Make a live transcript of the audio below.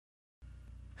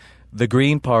The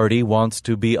Green Party wants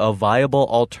to be a viable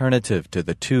alternative to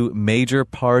the two major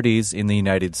parties in the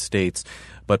United States.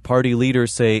 But party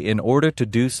leaders say in order to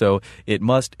do so, it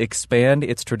must expand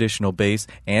its traditional base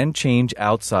and change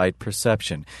outside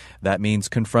perception. That means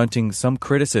confronting some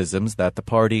criticisms that the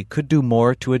party could do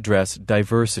more to address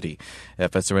diversity.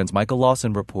 FSRN's Michael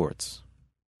Lawson reports.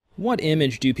 What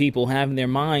image do people have in their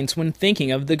minds when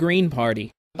thinking of the Green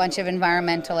Party? A bunch of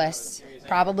environmentalists,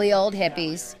 probably old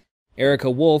hippies.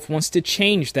 Erica Wolf wants to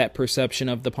change that perception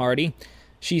of the party.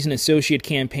 She's an associate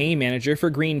campaign manager for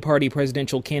Green Party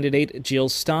presidential candidate Jill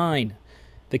Stein.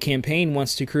 The campaign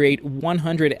wants to create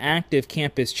 100 active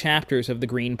campus chapters of the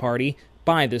Green Party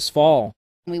by this fall.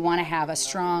 We want to have a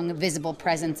strong, visible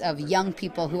presence of young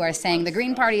people who are saying the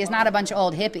Green Party is not a bunch of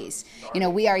old hippies. You know,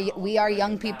 we are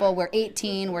young people. We're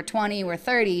 18, we're 20, we're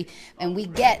 30, and we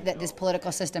get that this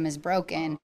political system is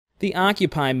broken. The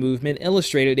Occupy movement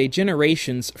illustrated a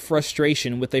generation's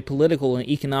frustration with a political and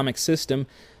economic system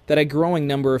that a growing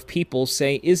number of people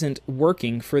say isn't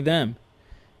working for them.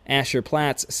 Asher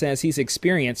Platts says he's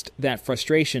experienced that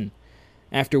frustration.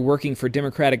 After working for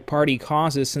Democratic Party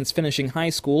causes since finishing high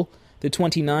school, the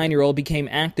 29-year-old became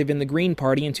active in the Green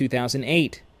Party in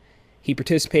 2008. He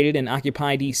participated in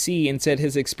Occupy D.C. and said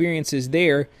his experiences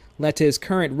there led to his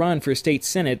current run for state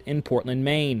senate in Portland,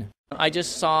 Maine. I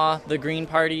just saw the Green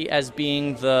Party as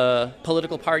being the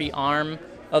political party arm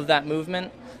of that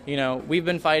movement. You know, we've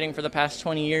been fighting for the past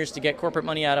 20 years to get corporate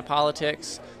money out of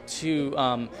politics,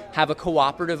 to have a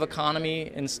cooperative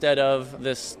economy instead of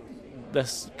this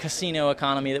casino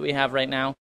economy that we have right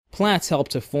now. Platts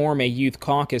helped to form a youth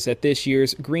caucus at this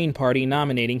year's Green Party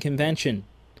nominating convention.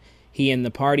 He and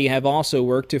the party have also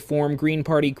worked to form Green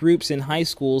Party groups in high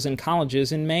schools and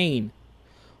colleges in Maine.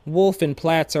 Wolf and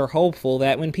Platts are hopeful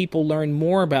that when people learn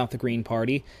more about the Green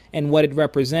Party and what it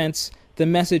represents, the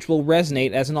message will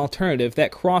resonate as an alternative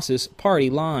that crosses party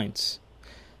lines.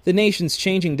 The nation's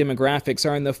changing demographics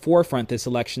are in the forefront this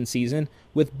election season,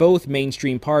 with both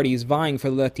mainstream parties vying for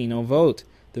the Latino vote,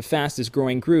 the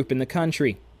fastest-growing group in the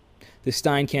country. The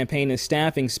Stein campaign is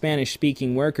staffing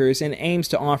Spanish-speaking workers and aims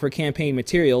to offer campaign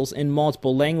materials in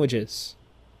multiple languages.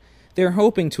 They're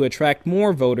hoping to attract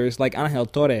more voters like Angel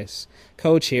Torres,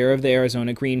 co-chair of the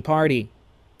Arizona Green Party.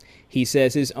 He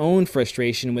says his own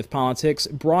frustration with politics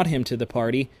brought him to the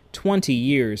party 20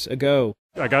 years ago.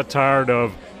 I got tired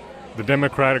of the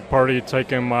Democratic Party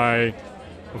taking my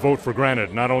vote for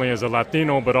granted, not only as a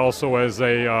Latino, but also as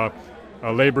a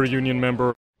labor union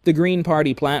member. The Green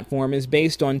Party platform is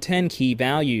based on 10 key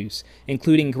values,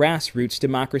 including grassroots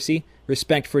democracy,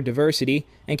 respect for diversity,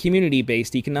 and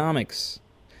community-based economics.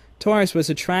 Torres was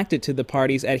attracted to the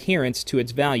party's adherence to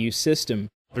its value system.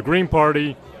 The Green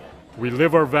Party, we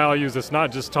live our values. It's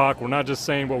not just talk. We're not just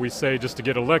saying what we say just to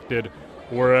get elected,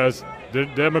 whereas the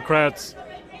Democrats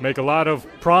make a lot of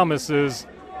promises,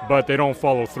 but they don't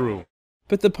follow through.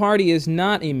 But the party is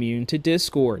not immune to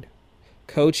discord.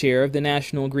 Co-chair of the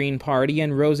National Green Party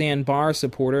and Roseanne Barr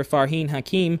supporter Farheen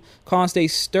Hakim caused a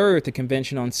stir at the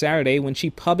convention on Saturday when she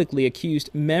publicly accused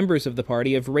members of the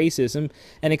party of racism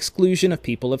and exclusion of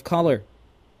people of color.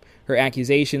 Her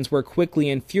accusations were quickly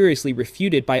and furiously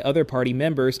refuted by other party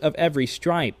members of every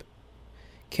stripe.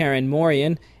 Karen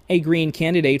Morian, a Green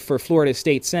candidate for Florida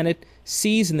State Senate,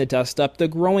 sees in the dust-up the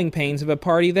growing pains of a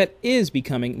party that is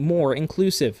becoming more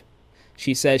inclusive.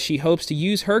 She says she hopes to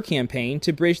use her campaign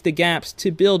to bridge the gaps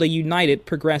to build a united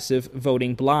progressive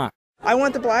voting bloc. I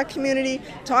want the black community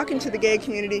talking to the gay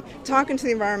community, talking to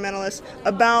the environmentalists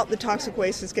about the toxic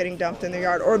waste that's getting dumped in their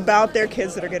yard or about their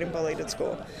kids that are getting bullied at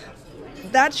school.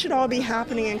 That should all be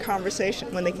happening in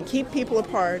conversation. When they can keep people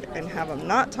apart and have them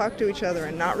not talk to each other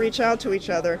and not reach out to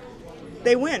each other,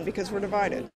 they win because we're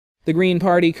divided. The Green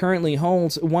Party currently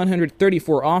holds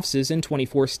 134 offices in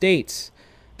 24 states.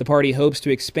 The party hopes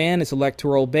to expand its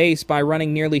electoral base by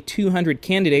running nearly 200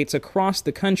 candidates across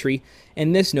the country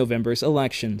in this November's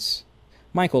elections.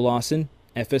 Michael Lawson,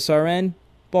 FSRN,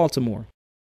 Baltimore.